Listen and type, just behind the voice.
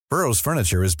Burrow's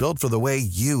furniture is built for the way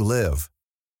you live.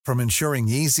 From ensuring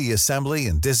easy assembly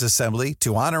and disassembly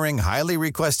to honoring highly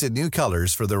requested new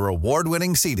colors for their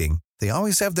award-winning seating, they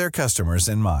always have their customers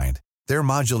in mind. Their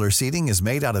modular seating is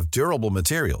made out of durable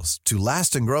materials to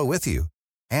last and grow with you.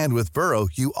 And with Burrow,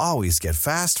 you always get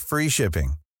fast, free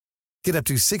shipping. Get up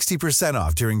to 60%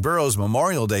 off during Burrow's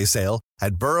Memorial Day sale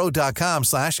at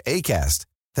burrow.com/ACAST.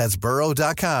 That's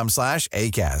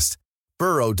burrow.com/ACAST.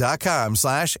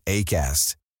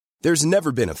 burrow.com/ACAST. There's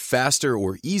never been a faster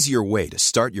or easier way to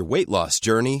start your weight loss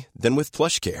journey than with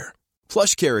PlushCare.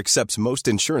 PlushCare accepts most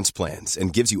insurance plans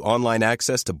and gives you online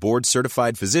access to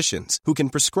board-certified physicians who can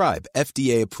prescribe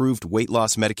FDA-approved weight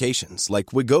loss medications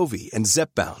like Wegovy and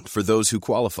Zepbound for those who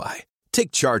qualify.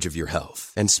 Take charge of your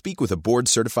health and speak with a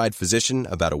board-certified physician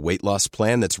about a weight loss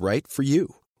plan that's right for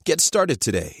you. Get started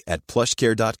today at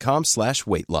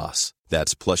plushcare.com/weightloss.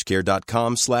 That's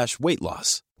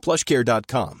plushcare.com/weightloss.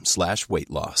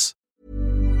 plushcare.com/weightloss.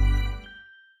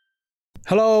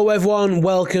 Hello everyone,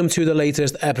 welcome to the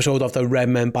latest episode of the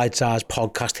Redmen Bitesize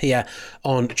podcast here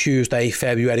on Tuesday,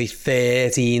 February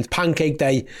 13th, Pancake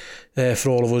Day for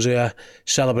all of us who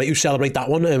celebrate that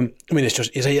one. I mean, it's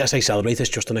just, I say celebrate, it's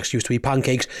just an excuse to eat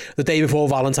pancakes the day before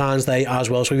Valentine's Day as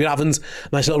well. So if you haven't,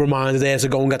 nice little reminder there to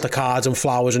go and get the cards and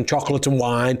flowers and chocolates and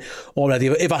wine already.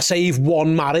 If I save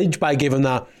one marriage by giving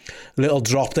that little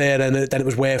drop there, then it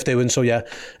was worth doing. So yeah,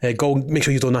 go make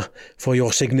sure you've done that for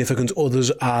your significant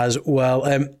others as well.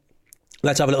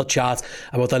 Let's have a little chat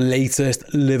about the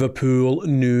latest Liverpool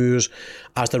news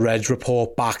as the Reds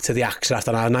report back to the action after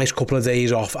a nice couple of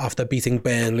days off after beating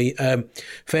Burnley.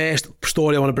 First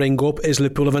story I want to bring up is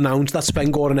Liverpool have announced that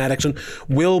Sven-Göran Eriksson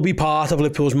will be part of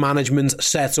Liverpool's management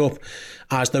setup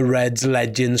as the Reds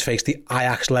legends face the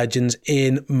Ajax legends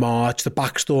in March. The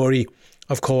backstory,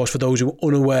 of course, for those who are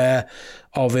unaware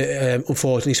of it,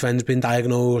 unfortunately Sven's been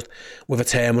diagnosed with a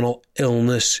terminal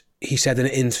illness. He said in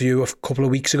an interview a couple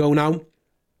of weeks ago now,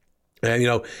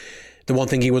 the one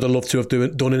thing he would have loved to have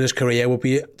done in his career would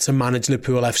be to manage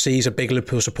Liverpool FC. He's a big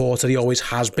Liverpool supporter. He always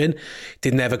has been.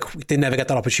 Did never get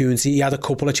that opportunity. He had a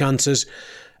couple of chances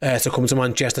to come to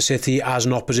Manchester City as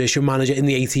an opposition manager in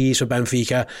the 80s for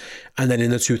Benfica and then in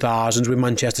the 2000s with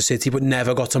Manchester City, but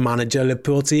never got to manage a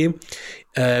Liverpool team.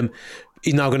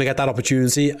 He's now going to get that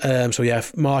opportunity. So yeah,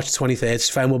 March 23rd,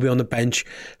 Sven will be on the bench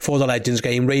for the Legends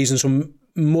game, raising some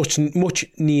much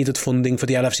needed funding for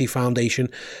the LFC Foundation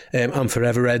and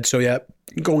Forever Red. So yeah,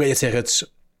 go and get your tickets.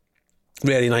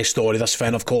 Really nice story. That's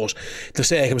Sven, of course. The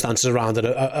circumstances around it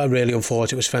are really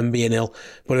unfortunate with Sven being ill,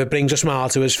 but if it brings a smile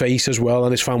to his face as well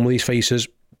and his family's faces,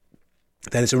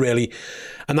 then it's a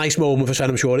nice moment for Sven.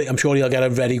 I'm sure he'll get a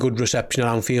very good reception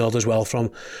at Anfield as well from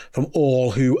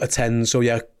all who attend. So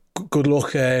yeah, good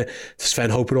luck to Sven.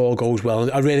 Hope it all goes well.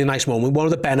 A really nice moment. One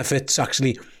of the benefits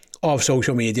actually of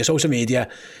social media. Social media,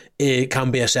 it can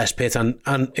be a cesspit and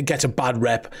it gets a bad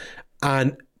rep,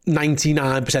 and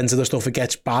 99% of the stuff it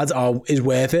gets bad is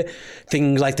worth it.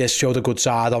 Things like this show the good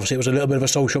side. Obviously, it was a little bit of a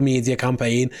social media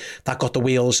campaign that got the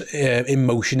wheels in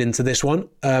motion into this one.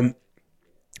 So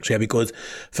it'll be good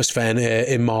for Sven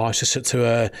in March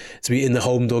to be in the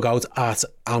home dugout at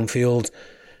Anfield.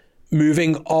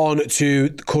 Moving on to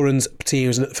the current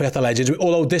teams and forget the legends.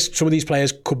 Although some of these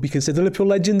players could be considered Liverpool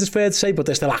legends, it's fair to say, but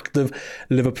they're still active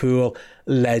Liverpool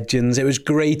legends. It was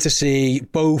great to see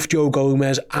both Joe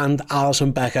Gomez and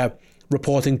Alisson Becker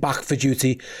reporting back for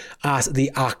duty at the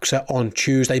AXA on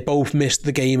Tuesday. Both missed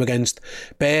the game against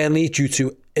Burnley due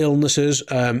to illnesses.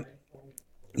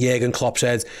 Jurgen Klopp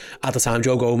said at the time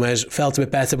Joe Gomez felt a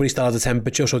bit better, but he still had a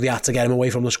temperature, so they had to get him away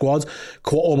from the squad,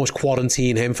 almost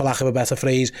quarantine him, for lack of a better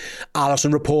phrase.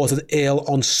 Alisson reported ill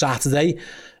on Saturday.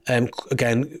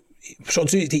 Again,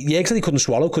 the eggs that he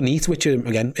couldn't eat, which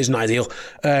again isn't ideal.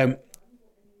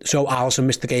 So Alisson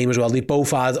missed the game as well. They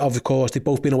both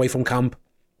been away from camp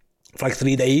for like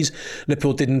 3 days.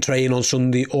 Liverpool didn't train on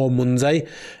Sunday or Monday.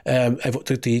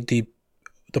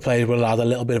 The players were allowed a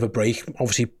little bit of a break,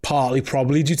 obviously partly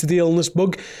probably due to the illness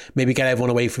bug, maybe get everyone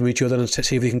away from each other and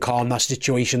see if they can calm that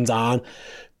situation down.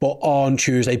 But on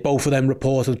Tuesday, both of them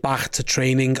reported back to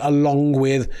training along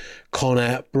with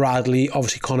Connor Bradley.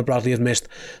 Obviously, Connor Bradley has missed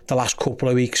the last couple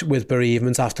of weeks with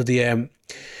bereavement after the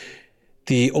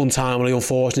untimely,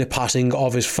 unfortunate passing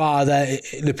of his father.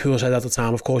 Liverpool said at the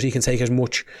time, of course, he can take as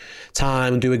much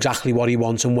time and do exactly what he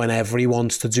wants and whenever he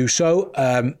wants to do so.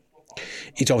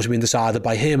 It's obviously been decided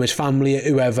by him, his family,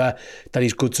 whoever, that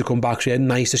he's good to come back. So yeah,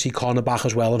 nice to see Connor back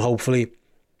as well, and hopefully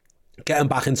get him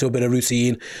back into a bit of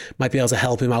routine. Might be able to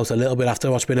help him out a little bit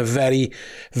after what's been a very,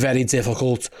 very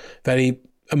difficult, very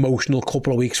emotional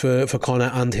couple of weeks for Connor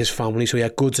and his family. So yeah,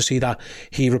 good to see that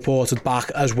he reported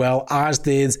back, as well as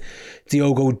did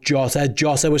Diogo Jota.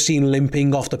 Jota was seen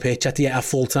limping off the pitch at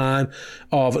full time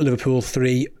of Liverpool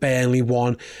 3, Burnley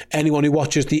 1. Anyone who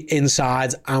watches the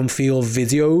Inside Anfield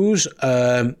videos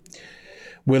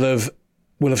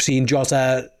will have seen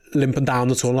Jota limping down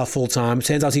the tunnel at full time. It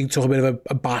turns out he took a bit of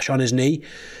a bash on his knee.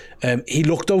 He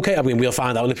looked okay. I mean, we'll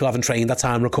find out. Liverpool haven't trained that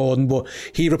time recording, but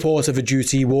he reported for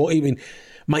duty.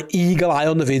 My eagle eye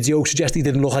on the video suggests he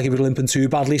didn't look like he was limping too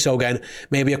badly. So again,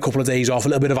 maybe a couple of days off, a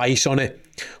little bit of ice on it.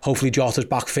 Hopefully Jota's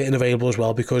back fit and available as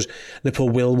well, because Liverpool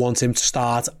will want him to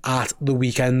start at the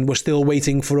weekend. We're still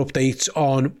waiting for updates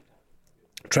on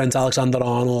Trent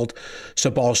Alexander-Arnold,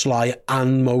 Szoboszlai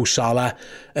and Mo Salah,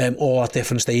 all at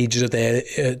different stages of their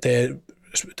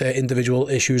individual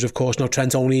issues, of course. Now,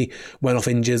 Trent only went off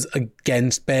injured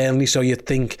against Burnley, so you'd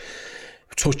think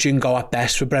touch and go at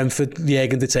best for Brentford.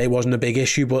 Jürgen did say it wasn't a big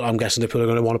issue, but I'm guessing people are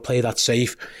going to want to play that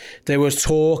safe. There was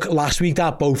talk last week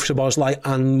that both Szoboszlai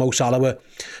and Mo Salah were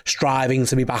striving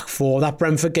to be back for that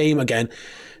Brentford game. Again,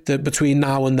 between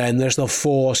now and then, there's still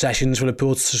 4 sessions for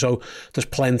Liverpool, so there's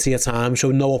plenty of time.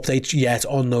 So no updates yet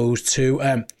on those two.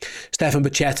 Stefan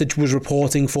Bitesize was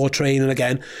reporting for training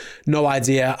again. No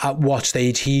idea at what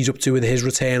stage he's up to with his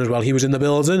return as well. He was in the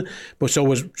building, but so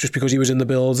was just because he was in the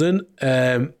building.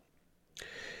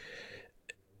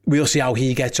 We'll see how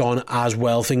he gets on as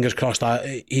well. Fingers crossed that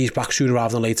he's back sooner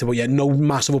rather than later. But yeah, no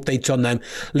massive updates on them.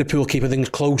 Liverpool keeping things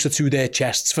closer to their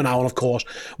chests for now. And of course,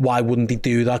 why wouldn't they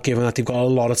do that, given that they've got a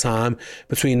lot of time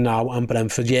between now and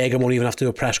Brentford? Jürgen won't even have to do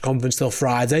a press conference till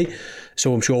Friday.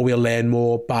 So I'm sure we'll learn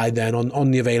more by then on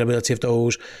the availability of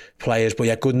those players. But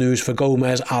yeah, good news for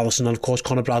Gomez, Alisson and of course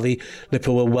Conor Bradley.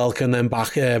 Liverpool will welcome them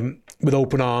back with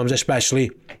open arms, especially,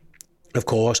 of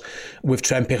course, with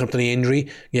Trent picking up the knee injury.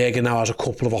 Jürgen now has a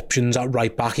couple of options at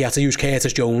right back. He had to use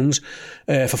Curtis Jones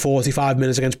for 45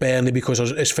 minutes against Burnley because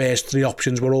his first 3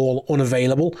 options were all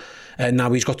unavailable.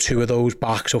 Now he's got 2 of those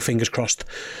back, so fingers crossed.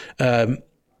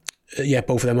 Yeah,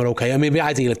 both of them are okay. I mean, it'd be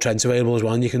ideal if Trent's available as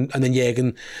well, and then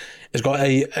Jürgen has got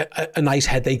a nice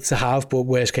headache to have, but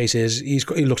worst case is he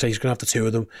looks like he's going to have the 2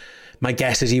 of them. My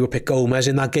guess is he would pick Gomez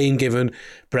in that game, given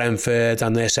Brentford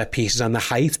and their set pieces and the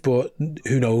height, but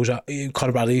who knows?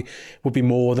 Conor Bradley would be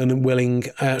more than earned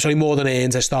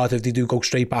to start if they do go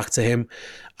straight back to him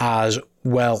as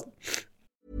well.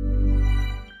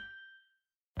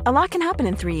 A lot can happen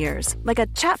in 3 years, like a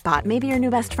chatbot may be your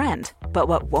new best friend. But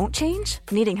what won't change?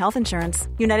 Needing health insurance.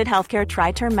 United Healthcare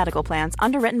Tri-Term Medical Plans,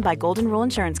 underwritten by Golden Rule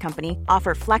Insurance Company,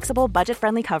 offer flexible,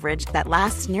 budget-friendly coverage that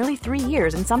lasts nearly 3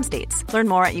 years in some states. Learn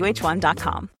more at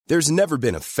uh1.com. There's never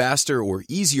been a faster or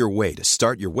easier way to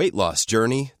start your weight loss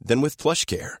journey than with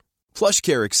PlushCare.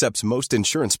 PlushCare accepts most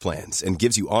insurance plans and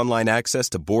gives you online access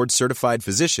to board-certified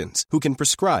physicians who can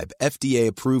prescribe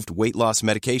FDA-approved weight loss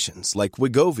medications like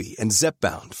Wegovy and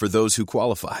Zepbound for those who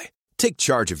qualify. Take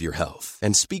charge of your health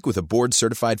and speak with a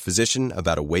board-certified physician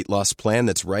about a weight loss plan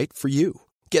that's right for you.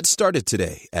 Get started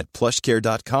today at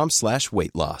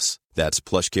plushcare.com/weight loss. That's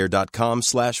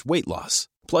plushcare.com/weight loss.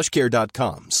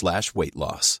 plushcare.com/weight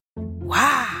loss.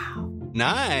 Wow.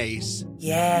 Nice.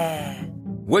 Yeah.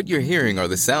 What you're hearing are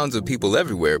the sounds of people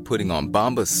everywhere putting on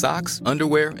Bombas socks,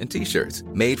 underwear, and T-shirts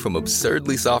made from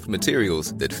absurdly soft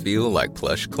materials that feel like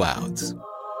plush clouds.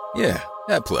 Yeah,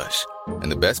 that plush.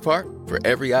 And the best part? For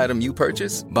every item you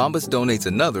purchase, Bombas donates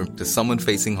another to someone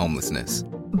facing homelessness.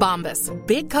 Bombas.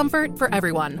 Big comfort for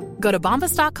everyone. Go to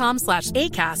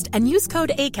bombas.com/ACAST and use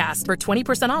code ACAST for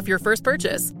 20% off your first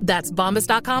purchase. That's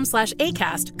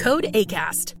bombas.com/ACAST. Code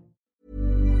ACAST.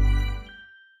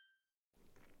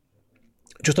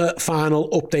 Just a final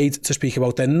update to speak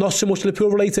about then. Not so much Liverpool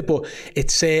related, but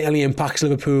it certainly impacts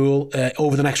Liverpool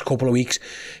over the next couple of weeks.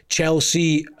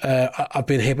 Chelsea have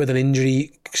been hit with an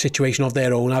injury situation of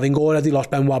their own, having already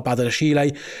lost Benoit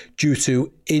Badiashile due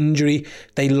to injury.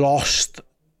 They lost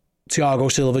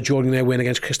Thiago Silva during their win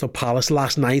against Crystal Palace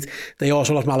last night. They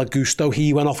also lost Malo Gusto.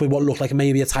 He went off with what looked like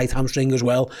maybe a tight hamstring as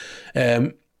well.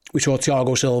 We saw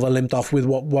Thiago Silva limped off with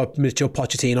what Mauricio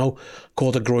Pochettino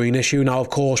called a groin issue. Now, of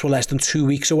course, we're less than 2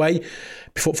 weeks away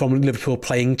from Liverpool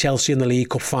playing Chelsea in the League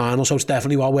Cup final, so it's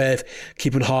definitely well worth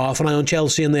keeping half an eye on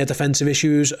Chelsea and their defensive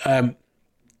issues.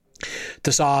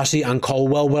 Disasi and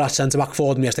Colwell were at centre-back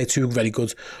for them yesterday, 2 very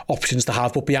good options to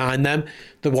have, but behind them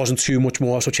there wasn't too much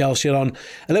more, so Chelsea are on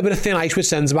a little bit of thin ice with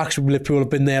centre-backs. Liverpool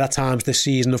have been there at times this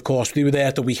season, of course. They were there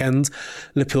at the weekend.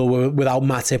 Liverpool were without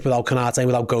Matip, without Konate,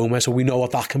 without Gomez, so we know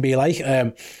what that can be like.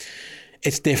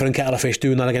 It's different kettle of fish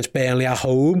doing that against Burnley at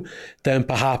home than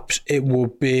perhaps it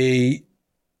would be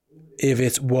if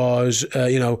it was,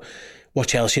 what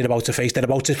Chelsea are about to face. They're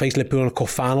about to face Liverpool in a cup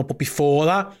final, but before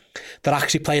that, they're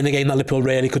actually playing the game that Liverpool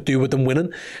really could do with them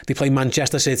winning. They play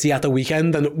Manchester City at the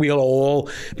weekend, and we'll all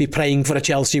be praying for a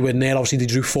Chelsea win there. Obviously, they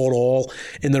drew 4-4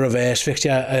 in the reverse fixture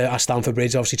at Stamford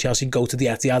Bridge. Obviously, Chelsea go to the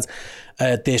Etihad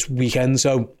this weekend.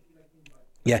 So,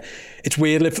 yeah, it's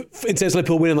weird. In terms of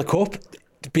Liverpool winning the cup,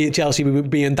 Chelsea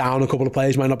being down a couple of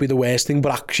players might not be the worst thing,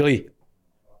 but actually,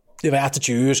 if I had to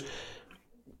choose,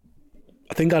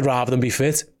 I think I'd rather them be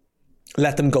fit.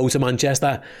 Let them go to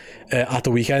Manchester at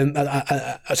the weekend.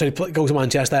 Go to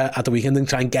Manchester at the weekend and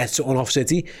try and get something off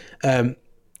City and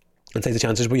take the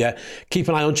chances. But yeah, keep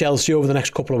an eye on Chelsea over the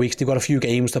next couple of weeks. They've got a few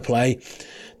games to play.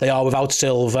 They are without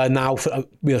Silva now.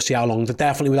 We'll see how long. They're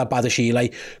definitely without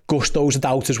Badashile. Gusto's a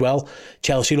doubt as well.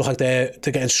 Chelsea look like they're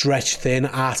getting stretched thin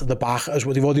at the back as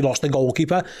well. They've already lost their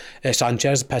goalkeeper.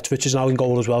 Sanchez, Petrovic is now in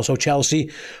goal as well. So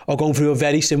Chelsea are going through a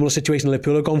very similar situation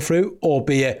Liverpool have gone through,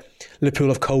 albeit Liverpool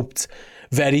have coped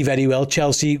very, very well.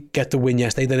 Chelsea get the win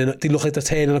yesterday. They look like they're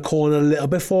turning a corner a little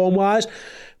bit form-wise.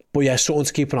 But yeah, something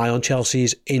to keep an eye on.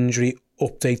 Chelsea's injury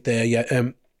update there. Yeah,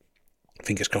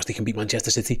 fingers crossed they can beat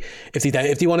Manchester City.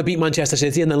 If they want to beat Manchester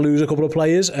City and then lose a couple of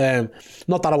players,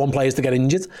 not that I want players to get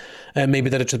injured,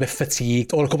 maybe they're just a bit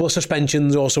fatigued or a couple of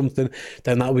suspensions or something,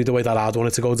 then that would be the way that I'd want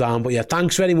it to go down. But yeah,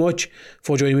 thanks very much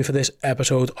for joining me for this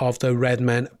episode of the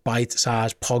Redmen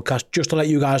Bitesize podcast. Just to let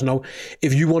you guys know,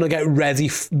 if you want to get ready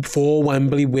for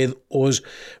Wembley with us,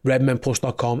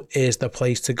 redmenplus.com is the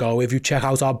place to go. If you check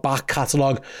out our back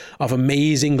catalogue of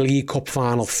amazing League Cup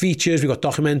final features, we've got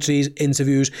documentaries,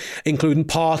 interviews, including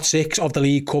part 6 of the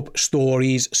League Cup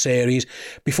Stories series.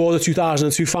 Before the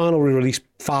 2002 final, we released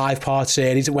 5-part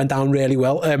series. It went down really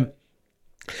well.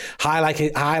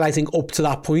 Highlighting up to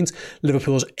that point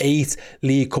Liverpool's 8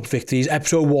 League Cup victories.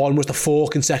 Episode 1 was the 4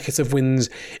 consecutive wins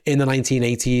in the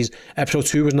 1980s. Episode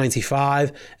 2 was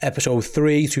 95. Episode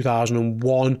 3,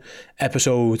 2001.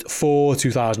 Episode 4,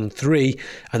 2003.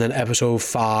 And then episode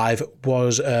 5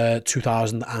 was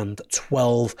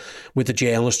 2012 with the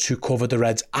journalists who covered the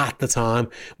Reds at the time.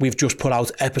 We've just put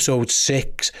out episode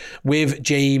 6 with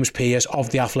James Pearce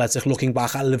of The Athletic, looking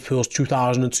back at Liverpool's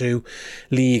 2002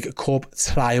 League Cup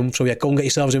triumph. So yeah, go and get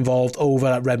yourselves involved over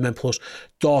at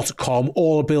redmenplus.com.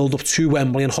 All build up to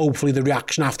Wembley and hopefully the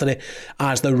reaction after it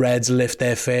as the Reds lift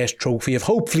their first trophy of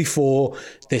hopefully 4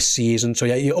 this season. So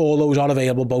yeah, all those are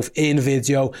available both in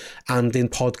video and in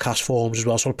podcast forms as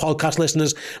well. So podcast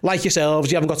listeners like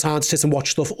yourselves, you haven't got time to sit and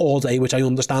watch stuff all day, which I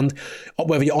understand,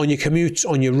 whether you're on your commutes,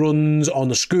 on your runs, on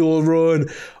the school run,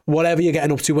 whatever you're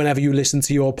getting up to whenever you listen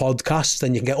to your podcasts,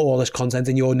 then you can get all this content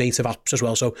in your native apps as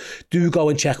well. So do go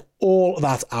and check all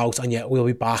that out, and yeah, we'll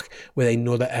be back with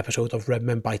another episode of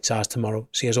Redmen Bitesize tomorrow.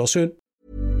 See you all soon.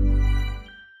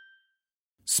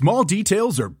 Small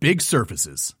details are big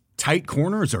surfaces. Tight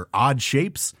corners are odd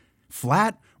shapes.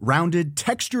 Flat, rounded,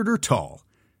 textured, or tall.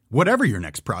 Whatever your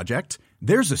next project,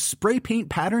 there's a spray paint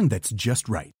pattern that's just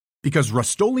right. Because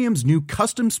Rust-Oleum's new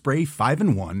Custom Spray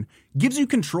 5-in-1 gives you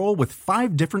control with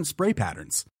 5 different spray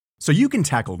patterns. So you can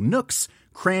tackle nooks,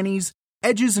 crannies,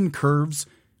 edges, and curves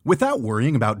without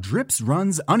worrying about drips,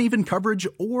 runs, uneven coverage,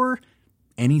 or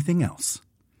anything else.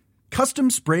 Custom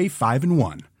Spray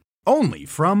 5-in-1. Only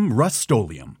from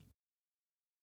Rust-Oleum.